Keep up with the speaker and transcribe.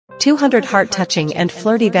200 heart-touching and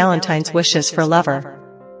flirty Valentine's wishes for lover.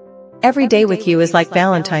 Every day with you is like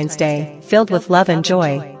Valentine's Day, filled with love and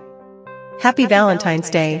joy. Happy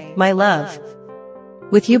Valentine's Day, my love.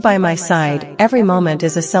 With you by my side, every moment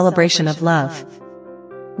is a celebration of love.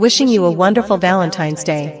 Wishing you a wonderful Valentine's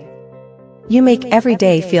Day. You make every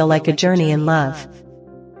day feel like a journey in love.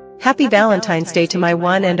 Happy Valentine's Day to my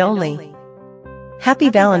one and only.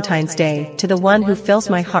 Happy Valentine's Day to the one who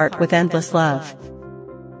fills my heart with endless love.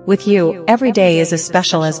 With you, every day is as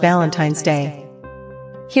special as Valentine's Day.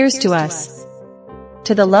 Here's to us.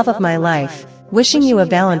 To the love of my life, wishing you a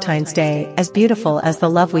Valentine's Day as beautiful as the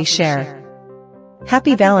love we share.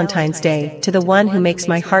 Happy Valentine's Day to the one who makes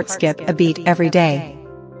my heart skip a beat every day.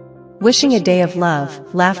 Wishing a day of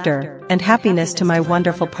love, laughter, and happiness to my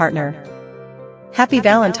wonderful partner. Happy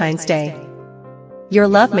Valentine's Day. Your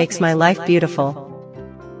love makes my life beautiful.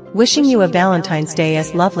 Wishing you a Valentine's Day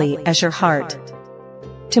as lovely as your heart.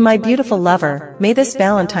 To my beautiful lover, may this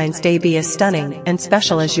Valentine's Day be as stunning and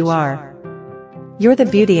special as you are. You're the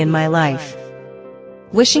beauty in my life.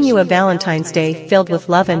 Wishing you a Valentine's Day filled with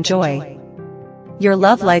love and joy. Your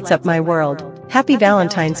love lights up my world. Happy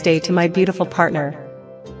Valentine's Day to my beautiful partner.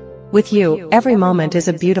 With you, every moment is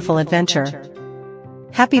a beautiful adventure.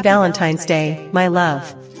 Happy Valentine's Day, my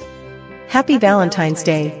love. Happy Valentine's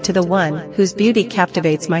Day to the one whose beauty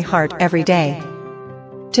captivates my heart every day.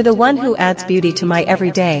 To the one who adds beauty to my every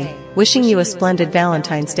day, wishing you a splendid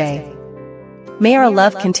Valentine's Day. May our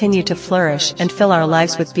love continue to flourish and fill our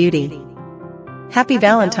lives with beauty. Happy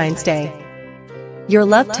Valentine's Day. Your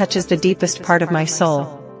love touches the deepest part of my soul.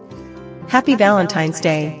 Happy Valentine's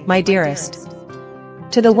Day, my dearest.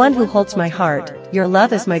 To the one who holds my heart, your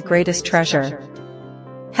love is my greatest treasure.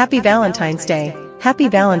 Happy Valentine's Day. Happy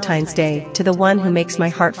Valentine's Day to the one who makes my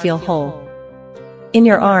heart feel whole. In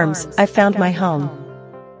your arms, I've found my home.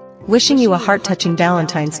 Wishing you a heart-touching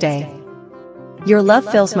Valentine's Day. Your love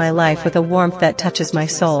fills my life with a warmth that touches my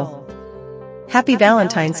soul. Happy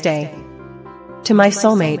Valentine's Day. To my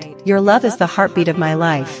soulmate, your love is the heartbeat of my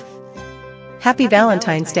life. Happy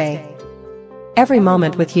Valentine's Day. Every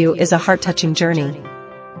moment with you is a heart-touching journey.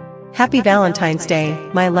 Happy Valentine's Day,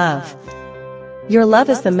 my love. Your love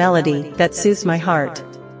is the melody that soothes my heart.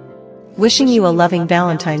 Wishing you a loving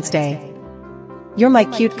Valentine's Day. You're my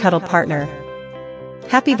cute cuddle partner.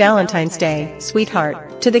 Happy Valentine's Day,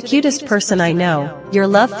 sweetheart. To the cutest person I know, your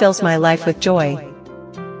love fills my life with joy.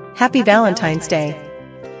 Happy Valentine's Day.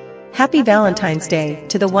 Happy Valentine's Day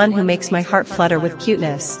to the one who makes my heart flutter with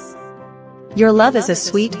cuteness. Your love is as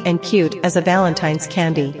sweet and cute as a Valentine's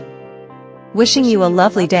candy. Wishing you a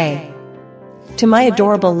lovely day. To my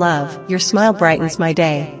adorable love, your smile brightens my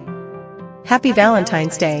day. Happy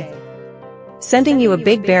Valentine's Day. Sending you a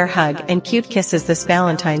big bear hug and cute kisses this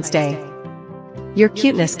Valentine's Day. Your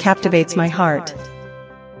cuteness captivates my heart.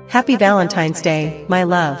 Happy Valentine's Day, my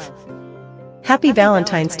love. Happy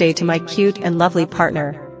Valentine's Day to my cute and lovely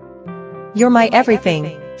partner. You're my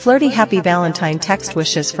everything. Flirty Happy Valentine text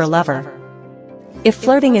wishes for lover. If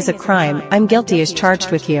flirting is a crime, I'm guilty as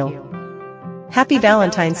charged with you. Happy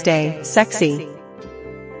Valentine's Day, sexy.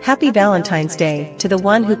 Happy Valentine's Day to the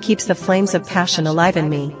one who keeps the flames of passion alive in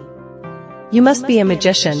me. You must be a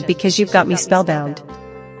magician because you've got me spellbound.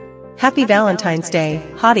 Happy Valentine's Day,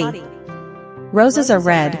 hottie. Roses are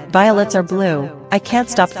red, violets are blue, I can't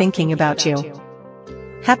stop thinking about you.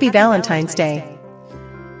 Happy Valentine's Day.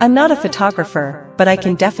 I'm not a photographer, but I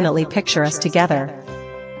can definitely picture us together.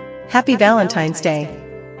 Happy Valentine's Day.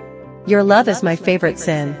 Your love is my favorite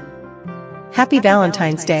sin. Happy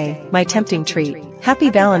Valentine's Day, my tempting treat. Happy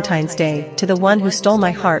Valentine's Day to the one who stole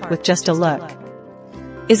my heart with just a look.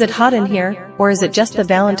 Is it hot in here, or is it just the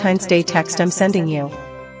Valentine's Day text I'm sending you?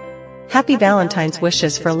 Happy Valentine's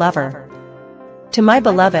wishes for lover. To my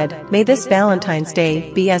beloved, may this Valentine's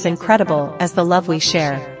Day be as incredible as the love we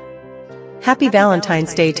share. Happy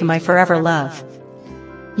Valentine's Day to my forever love.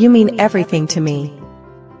 You mean everything to me.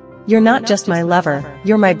 You're not just my lover,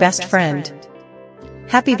 you're my best friend.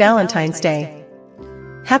 Happy Valentine's Day.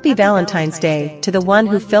 Happy Valentine's Day to the one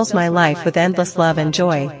who fills my life with endless love and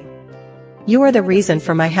joy. You are the reason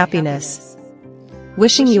for my happiness.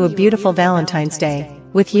 Wishing you a beautiful Valentine's Day.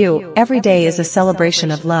 With you, every day is a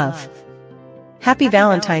celebration of love. Happy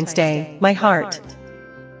Valentine's Day, my heart.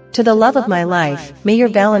 To the love of my life, may your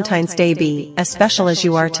Valentine's Day be as special as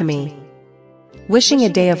you are to me. Wishing a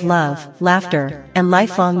day of love, laughter, and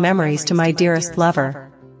lifelong memories to my dearest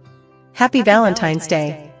lover. Happy Valentine's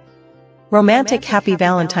Day. Romantic Happy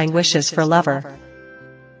Valentine wishes for lover.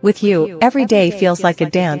 With you, every day feels like a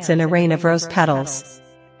dance in a rain of rose petals.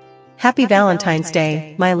 Happy Valentine's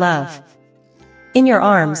Day, my love. In your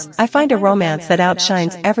arms, I find a romance that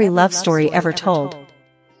outshines every love story ever told.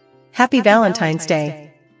 Happy Valentine's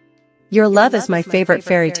Day. Your love is my favorite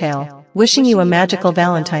fairy tale, wishing you a magical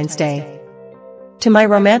Valentine's Day. To my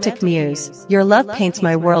romantic muse, your love paints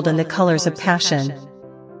my world in the colors of passion.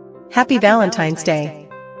 Happy Valentine's Day.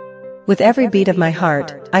 With every beat of my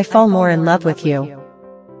heart, I fall more in love with you.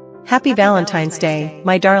 Happy Valentine's Day,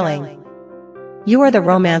 my darling. You are the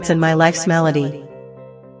romance in my life's melody.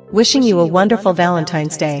 Wishing you a wonderful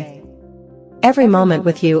Valentine's Day. Every moment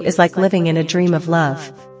with you is like living in a dream of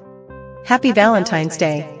love. Happy Valentine's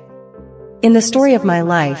Day. In the story of my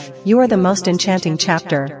life, you are the most enchanting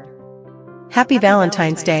chapter. Happy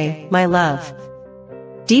Valentine's Day, my love.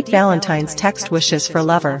 Deep Valentine's text wishes for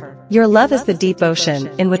lover. Your love is the deep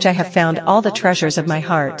ocean in which I have found all the treasures of my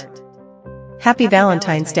heart. Happy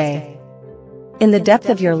Valentine's Day. In the depth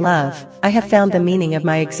of your love, I have found the meaning of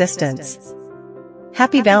my existence.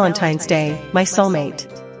 Happy Valentine's Day, my soulmate.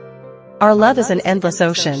 Our love is an endless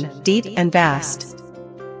ocean, deep and vast.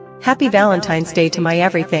 Happy Valentine's Day to my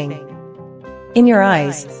everything. In your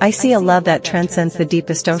eyes, I see a love that transcends the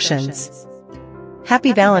deepest oceans.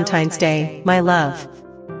 Happy Valentine's Day, my love.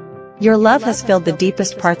 Your love has filled the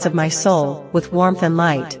deepest parts of my soul with warmth and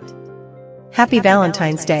light. Happy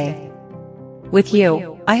Valentine's Day. With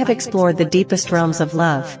you, I have explored the deepest realms of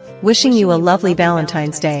love, wishing you a lovely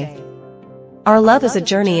Valentine's Day. Our love is a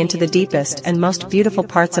journey into the deepest and most beautiful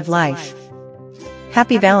parts of life.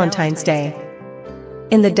 Happy Valentine's Day.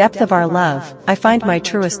 In the depth of our love, I find my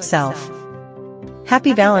truest self.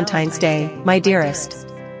 Happy Valentine's Day, my dearest.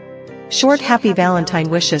 Short Happy Valentine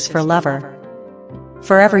wishes for lover.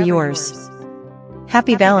 Forever yours.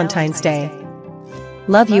 Happy Valentine's Day.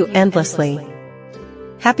 Love you endlessly.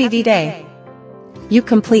 Happy V-Day. You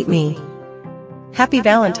complete me. Happy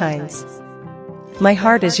Valentine's. My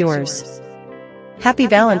heart is yours. Happy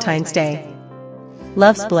Valentine's Day.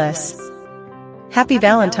 Love's bliss. Happy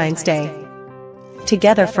Valentine's Day.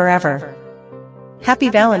 Together forever. Happy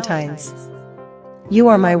Valentine's. You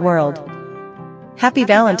are my world. Happy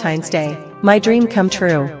Valentine's Day, my dream come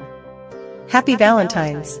true. Happy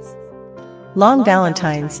Valentine's. Long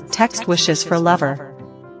Valentine's text wishes for lover.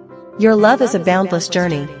 Your love is a boundless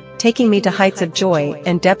journey, taking me to heights of joy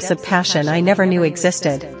and depths of passion I never knew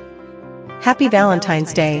existed. Happy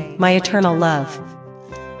Valentine's Day, my eternal love.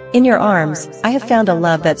 In your arms, I have found a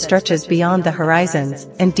love that stretches beyond the horizons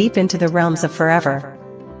and deep into the realms of forever.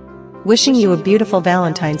 Wishing you a beautiful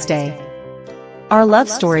Valentine's Day. Our love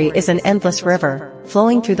story is an endless river,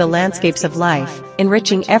 flowing through the landscapes of life,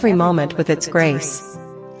 enriching every moment with its grace.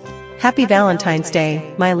 Happy Valentine's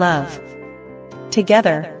Day, my love.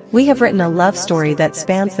 Together, we have written a love story that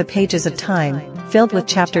spans the pages of time, filled with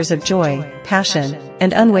chapters of joy, passion,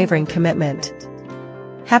 and unwavering commitment.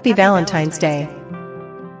 Happy Valentine's Day.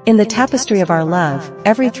 In the tapestry of our love,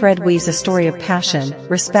 every thread weaves a story of passion,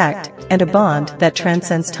 respect, and a bond that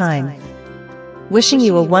transcends time. Wishing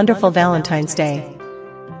you a wonderful Valentine's Day.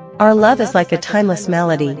 Our love is like a timeless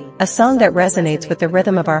melody, a song that resonates with the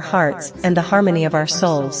rhythm of our hearts and the harmony of our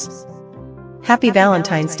souls. Happy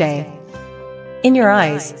Valentine's Day. In your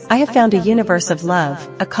eyes, I have found a universe of love,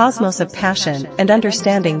 a cosmos of passion and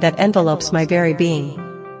understanding that envelopes my very being.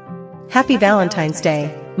 Happy Valentine's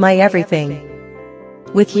Day, my everything.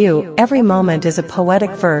 With you, every moment is a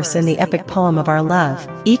poetic verse in the epic poem of our love,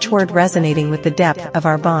 each word resonating with the depth of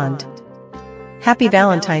our bond. Happy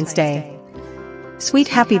Valentine's Day. Sweet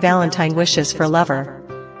Happy Valentine wishes for lover.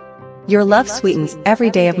 Your love sweetens every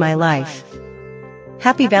day of my life.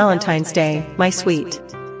 Happy Valentine's Day, my sweet.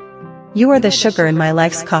 You are the sugar in my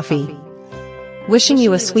life's coffee. Wishing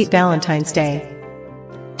you a sweet Valentine's Day.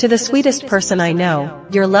 To the sweetest person I know,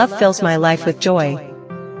 your love fills my life with joy.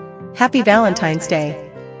 Happy Valentine's Day.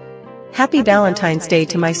 Happy Valentine's Day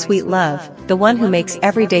to my sweet love, the one who makes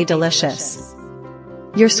every day delicious.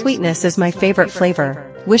 Your sweetness is my favorite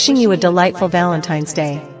flavor, wishing you a delightful Valentine's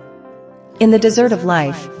Day. In the dessert of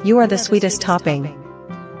life, you are the sweetest topping.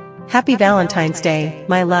 Happy Valentine's Day,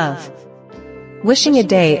 my love. Wishing a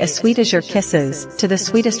day as sweet as your kisses to the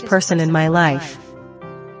sweetest person in my life.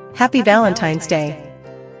 Happy Valentine's Day.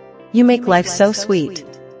 You make life so sweet.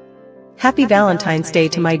 Happy Valentine's Day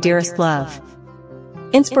to my dearest love.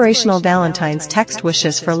 Inspirational Valentine's text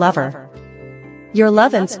wishes for lover. Your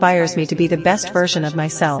love inspires me to be the best version of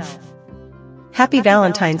myself. Happy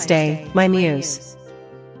Valentine's Day, my muse.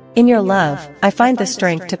 In your love, I find the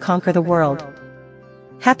strength to conquer the world.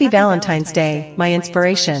 Happy Valentine's Day, my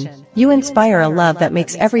inspiration. You inspire a love that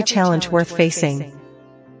makes every challenge worth facing.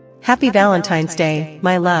 Happy Valentine's Day,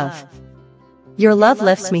 my love. Your love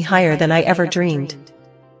lifts me higher than I ever dreamed.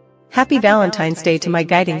 Happy Valentine's Day to my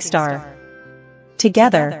guiding star.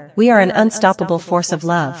 Together, we are an unstoppable force of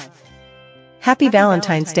love. Happy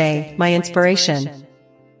Valentine's Day, my inspiration.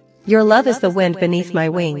 Your love is the wind beneath my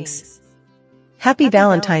wings. Happy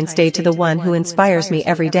Valentine's Day to the one who inspires me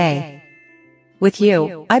every day. With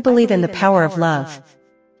you, I believe in the power of love.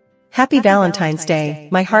 Happy Valentine's Day,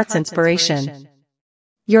 my heart's inspiration.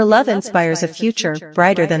 Your love inspires a future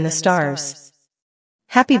brighter than the stars.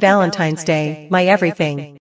 Happy Valentine's Day, my everything.